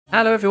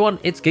Hello everyone,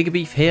 it's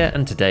Gigabeef here,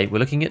 and today we're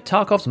looking at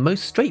Tarkov's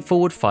most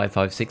straightforward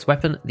 5.56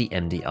 weapon, the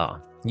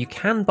MDR. You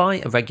can buy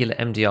a regular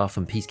MDR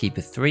from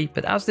Peacekeeper 3,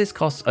 but as this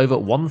costs over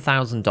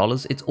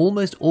 $1,000, it's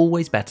almost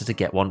always better to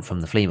get one from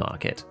the flea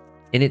market.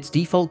 In its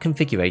default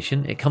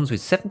configuration, it comes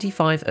with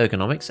 75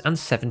 ergonomics and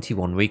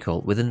 71 recoil,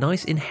 with a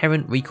nice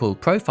inherent recoil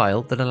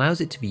profile that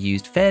allows it to be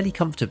used fairly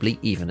comfortably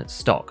even at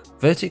stock.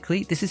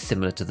 Vertically, this is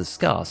similar to the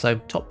Scar, so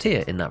top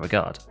tier in that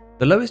regard.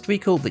 The lowest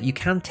recoil that you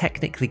can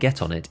technically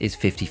get on it is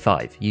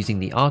 55, using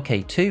the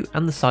RK2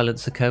 and the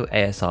Silencer Co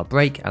ASR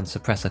brake and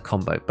suppressor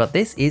combo, but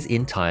this is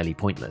entirely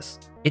pointless.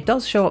 It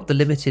does show up the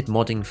limited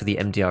modding for the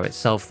MDR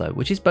itself though,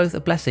 which is both a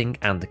blessing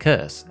and a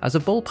curse. As a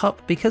bullpup,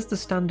 because the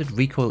standard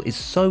recoil is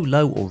so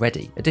low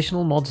already,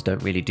 additional mods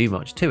don't really do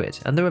much to it,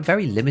 and there are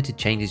very limited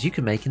changes you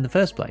can make in the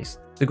first place.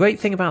 The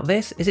great thing about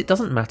this is it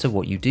doesn't matter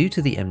what you do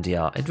to the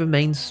MDR, it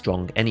remains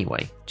strong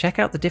anyway. Check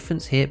out the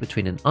difference here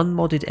between an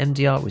unmodded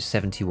MDR with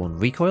 71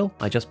 recoil,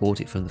 I just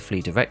bought it from the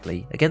flea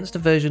directly, against a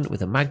version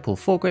with a Magpul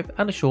foregrip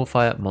and a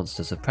Surefire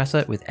monster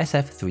suppressor with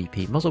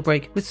SF3P muzzle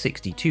brake with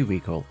 62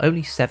 recoil,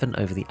 only 7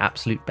 over the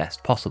absolute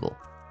best possible.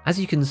 As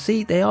you can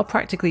see, they are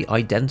practically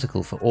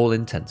identical for all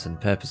intents and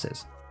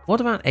purposes. What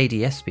about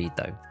ADS speed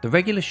though? The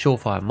regular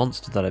Surefire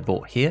monster that I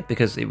bought here,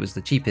 because it was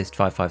the cheapest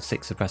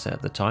 5.56 suppressor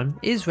at the time,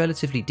 is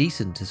relatively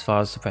decent as far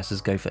as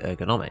suppressors go for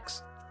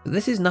ergonomics. But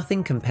this is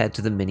nothing compared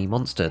to the mini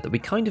monster that we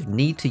kind of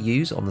need to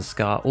use on the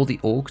Scar or the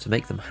AUG to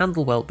make them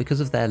handle well because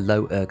of their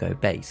low ergo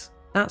base.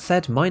 That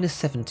said, minus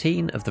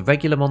 17 of the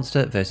regular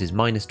monster versus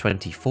minus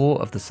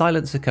 24 of the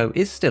Silencer Co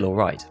is still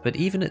alright, but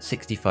even at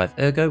 65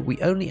 ergo we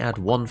only add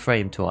 1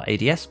 frame to our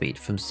ADS speed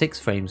from 6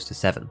 frames to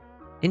 7.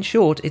 In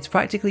short, it's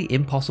practically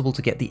impossible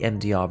to get the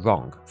MDR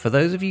wrong. For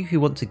those of you who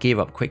want to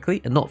gear up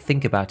quickly and not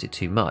think about it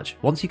too much,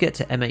 once you get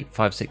to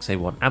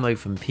M856A1 ammo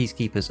from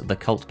Peacekeeper's The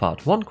Cult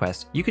Part 1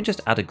 quest, you can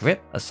just add a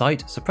grip, a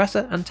sight,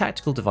 suppressor and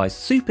tactical device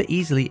super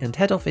easily and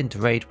head off into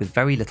raid with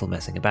very little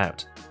messing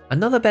about.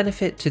 Another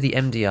benefit to the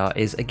MDR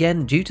is,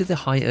 again, due to the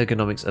high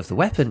ergonomics of the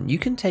weapon, you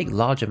can take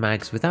larger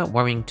mags without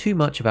worrying too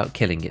much about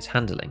killing its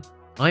handling.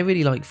 I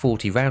really like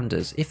 40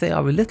 rounders if they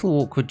are a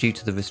little awkward due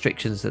to the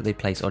restrictions that they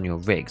place on your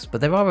rigs, but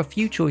there are a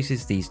few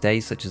choices these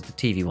days such as the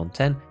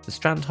TV110, the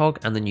Strandhog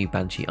and the new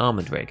Banshee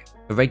armoured rig.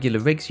 For regular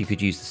rigs you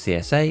could use the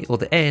CSA or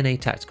the ANA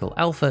Tactical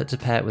Alpha to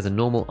pair with a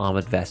normal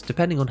armoured vest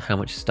depending on how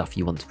much stuff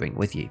you want to bring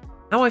with you.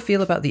 How I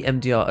feel about the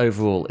MDR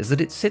overall is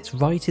that it sits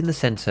right in the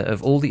centre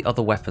of all the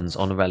other weapons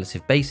on a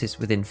relative basis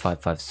within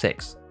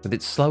 5.56. With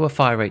its slower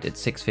fire rate at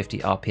 650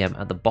 RPM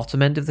at the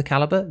bottom end of the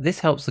caliber, this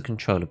helps the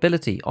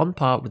controllability on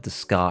par with the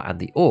Scar and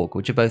the AUG,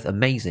 which are both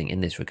amazing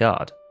in this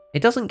regard.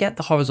 It doesn't get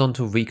the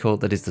horizontal recoil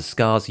that is the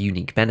Scar's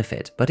unique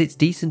benefit, but it's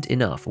decent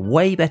enough,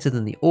 way better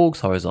than the AUG's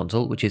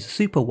horizontal, which is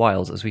super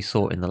wild as we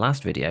saw in the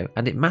last video,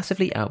 and it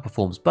massively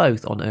outperforms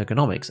both on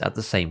ergonomics at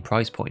the same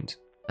price point.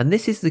 And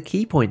this is the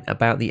key point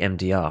about the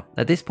MDR.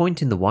 At this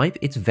point in the wipe,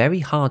 it's very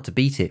hard to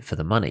beat it for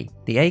the money.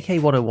 The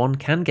AK-101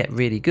 can get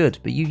really good,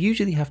 but you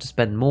usually have to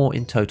spend more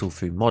in total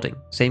through modding.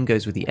 Same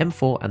goes with the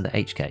M4 and the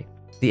HK.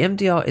 The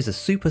MDR is a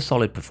super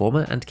solid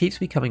performer and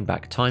keeps me coming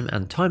back time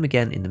and time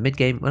again in the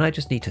mid-game when I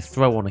just need to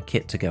throw on a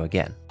kit to go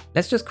again.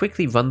 Let's just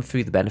quickly run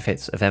through the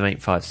benefits of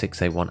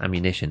M856A1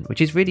 ammunition,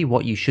 which is really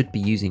what you should be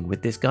using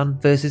with this gun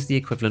versus the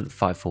equivalent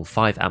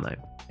 5.45 ammo.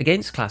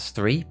 Against Class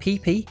 3,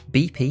 PP,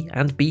 BP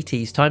and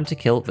BT's time to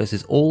kill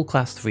versus all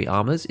Class 3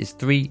 armors is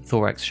 3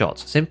 thorax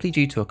shots, simply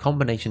due to a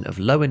combination of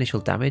low initial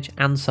damage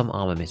and some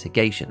armor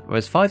mitigation,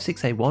 whereas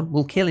 5.6A1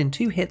 will kill in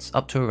 2 hits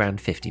up to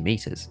around 50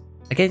 meters.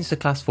 Against a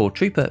Class 4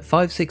 trooper,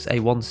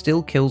 5.6A1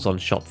 still kills on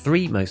shot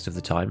 3 most of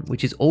the time,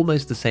 which is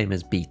almost the same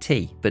as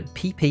BT, but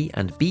PP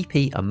and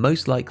BP are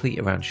most likely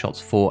around shots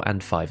 4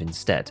 and 5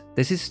 instead.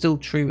 This is still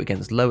true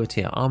against lower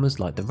tier armors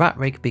like the Rat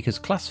Rig because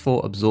Class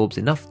 4 absorbs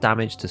enough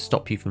damage to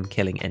stop you from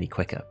killing any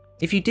quicker.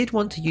 If you did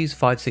want to use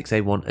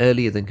 5.6A1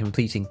 earlier than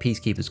completing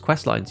Peacekeeper's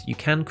questlines, you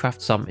can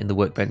craft some in the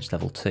workbench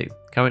level 2.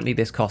 Currently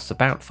this costs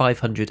about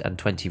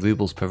 520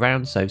 rubles per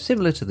round, so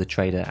similar to the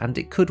trader, and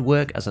it could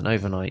work as an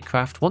overnight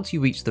craft once you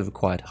reach the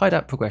required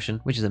hideout progression,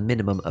 which is a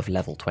minimum of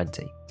level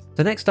 20.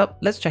 So next up,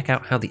 let's check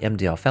out how the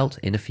MDR felt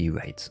in a few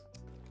raids.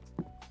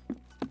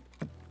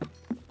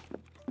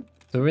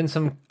 So we're in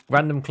some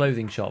random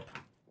clothing shop.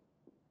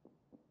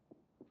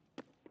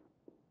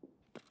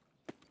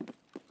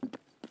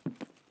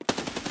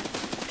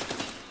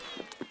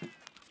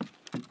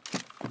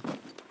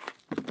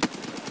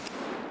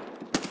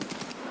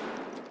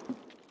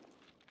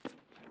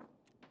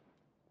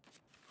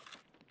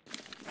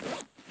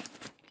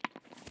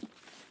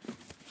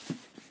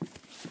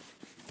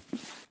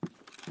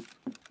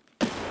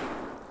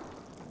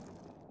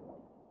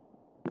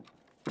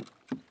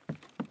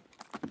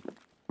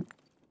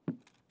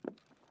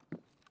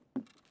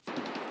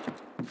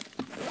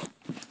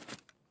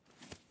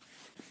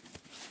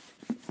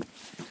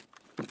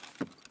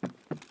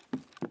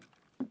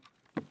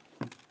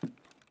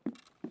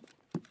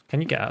 Can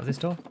you get out of this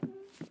door?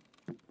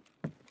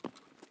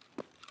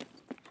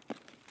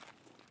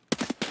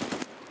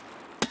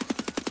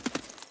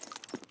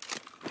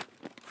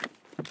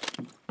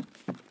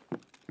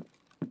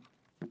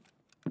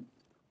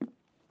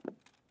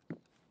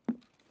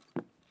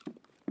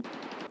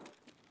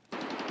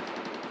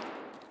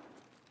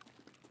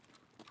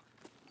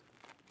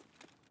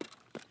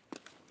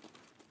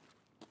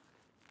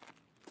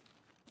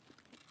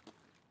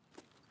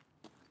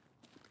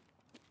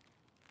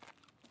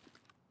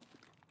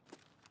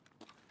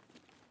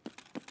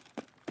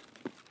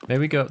 Maybe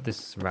we go up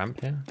this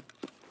ramp here.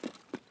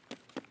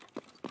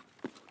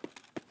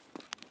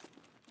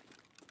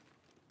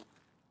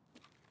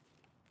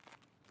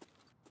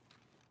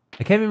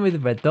 I came in with a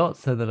red dot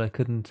so that I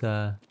couldn't,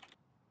 I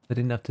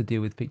didn't have to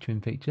deal with picture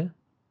in picture.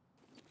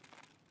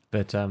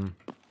 But I'm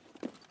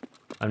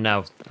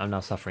now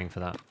suffering for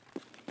that.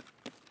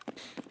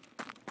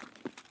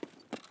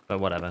 But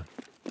whatever.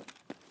 Is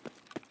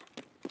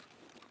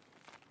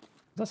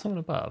that someone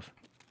above?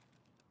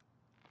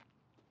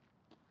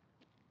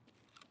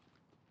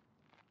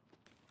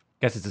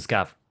 Guess it's a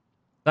scav. Is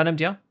that an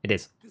MDR? It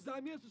is.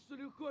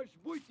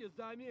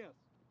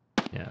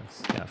 Yeah,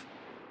 it's scav.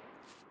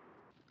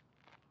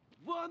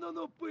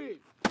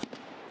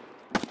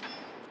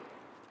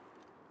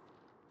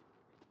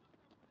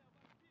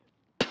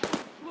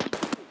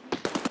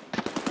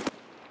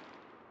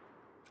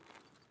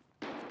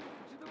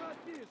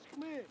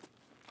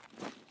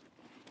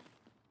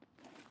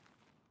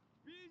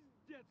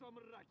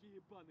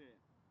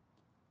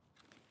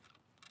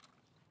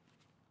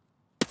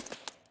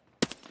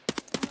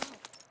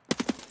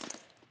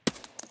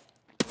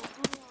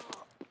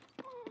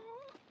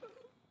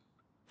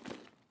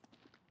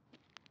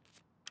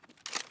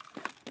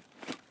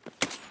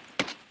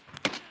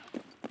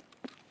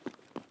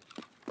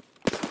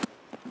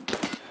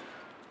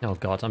 Oh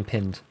god, I'm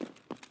pinned.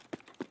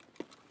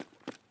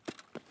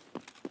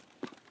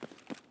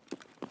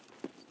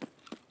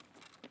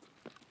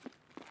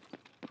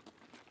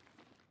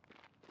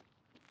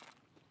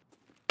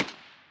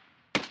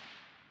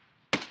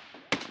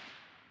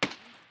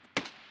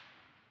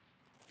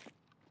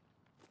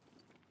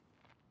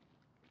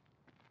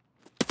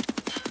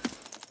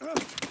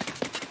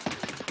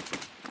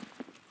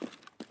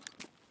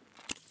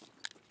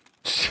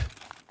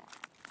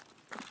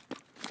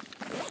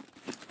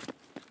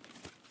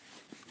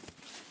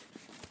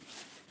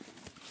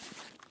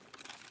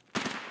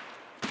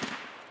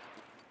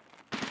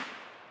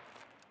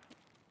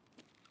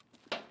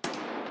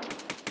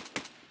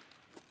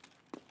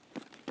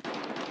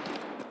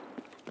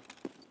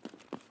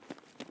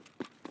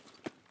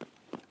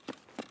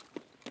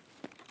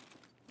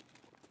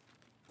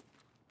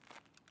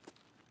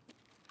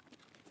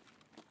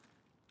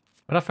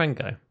 Where'd our friend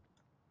go?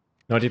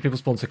 No idea, people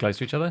spawn so close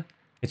to each other.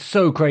 It's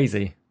so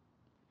crazy.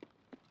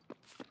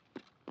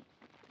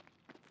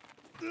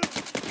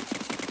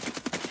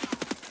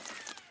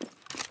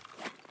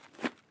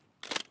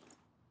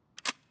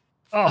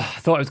 Oh, I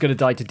thought I was going to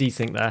die to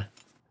desync there.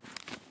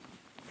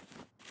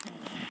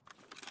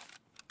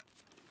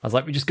 I was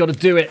like, we just got to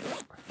do it.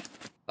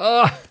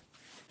 Oh! I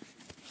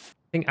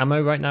think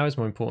ammo right now is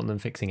more important than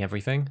fixing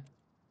everything.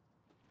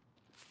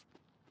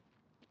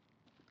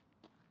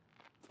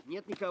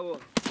 Нет никого.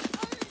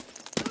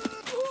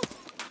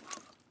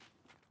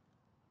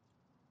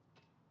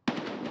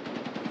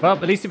 Well,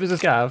 at least it was a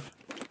scav.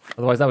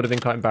 Otherwise that would have been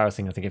quite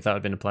embarrassing, I think, if that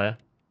had been a player.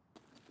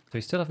 So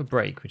we still have a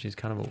break, which is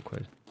kind of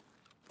awkward.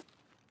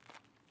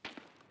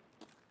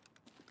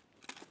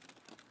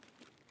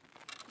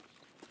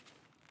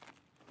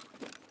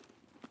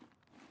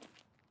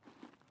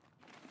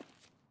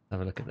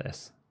 Have a look at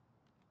this.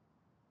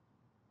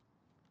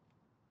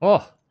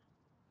 Oh!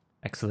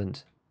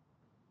 Excellent.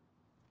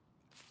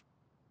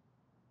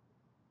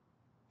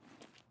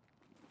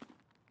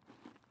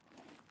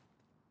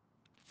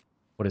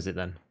 What is it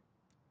then?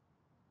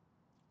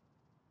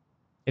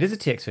 It is a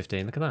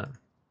TX-15, look at that.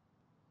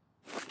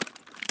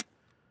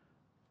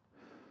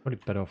 Probably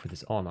better off with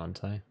this on,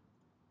 aren't I?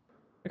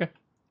 Okay.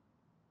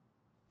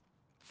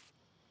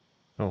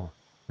 Oh.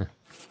 Yeah,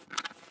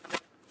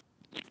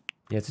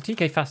 it's a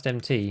TK Fast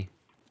MT.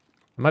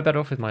 Am I better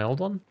off with my old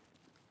one?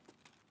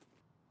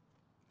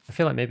 I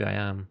feel like maybe I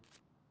am.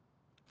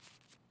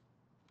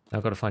 Now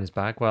I've got to find his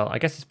bag. Well, I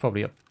guess it's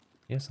probably up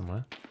here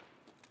somewhere.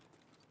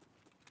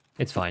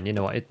 It's fine, you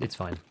know what, it's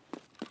fine.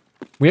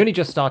 We only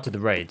just started the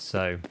raid,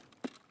 so...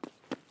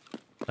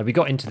 we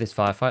got into this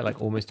firefight, like,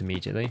 almost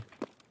immediately.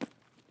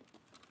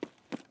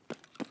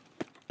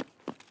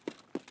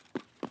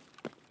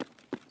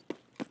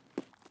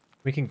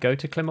 We can go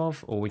to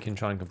Klimov, or we can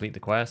try and complete the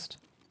quest.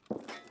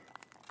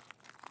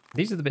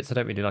 These are the bits I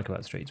don't really like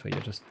about streets, where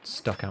you're just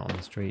stuck out on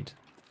the street.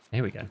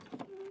 Here we go.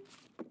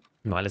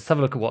 Right, let's have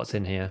a look at what's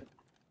in here.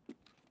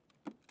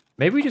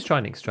 Maybe we just try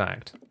and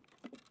extract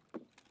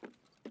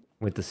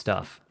with the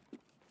stuff.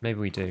 Maybe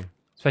we do.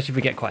 Especially if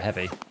we get quite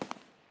heavy.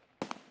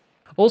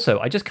 Also,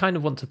 I just kind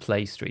of want to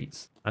play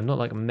streets. I'm not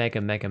like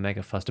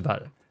mega fussed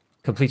about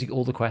completing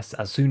all the quests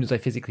as soon as I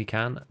physically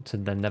can to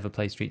then never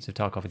play Streets of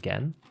Tarkov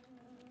again.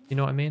 You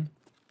know what I mean?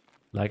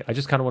 Like, I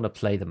just kind of want to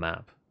play the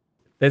map.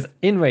 There's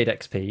in-raid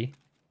XP.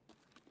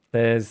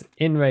 There's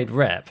in-raid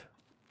rep.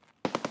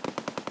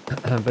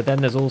 But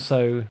then there's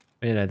also,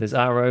 you know, there's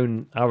our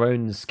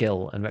own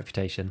skill and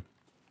reputation.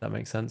 That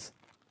makes sense.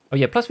 Oh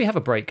yeah, plus we have a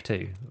break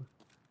too.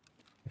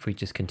 If we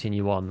just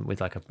continue on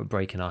with like a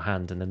break in our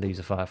hand and then lose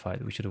a firefight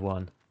that we should have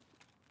won.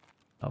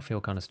 That'll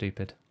feel kind of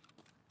stupid.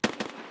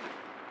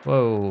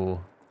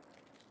 Whoa.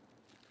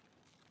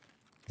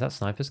 Is that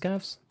sniper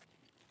scavs?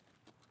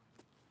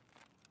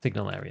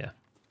 Signal area.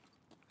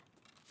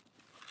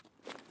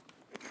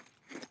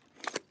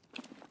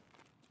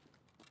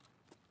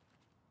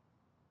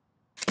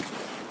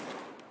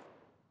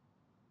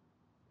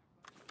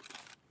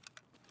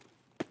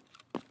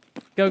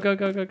 Go, go,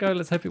 go, go, go.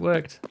 Let's hope it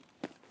worked.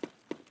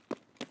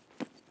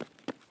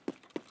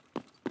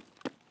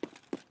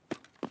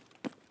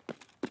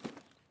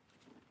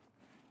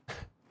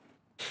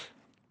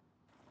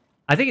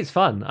 I think it's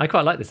fun. I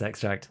quite like this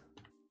extract.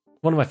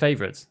 One of my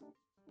favourites.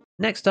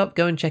 Next up,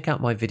 go and check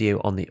out my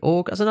video on the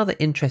org as another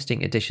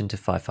interesting addition to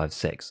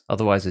 556.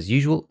 Otherwise, as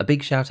usual, a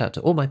big shout out to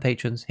all my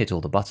patrons, hit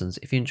all the buttons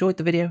if you enjoyed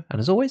the video, and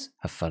as always,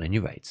 have fun in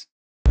your raids.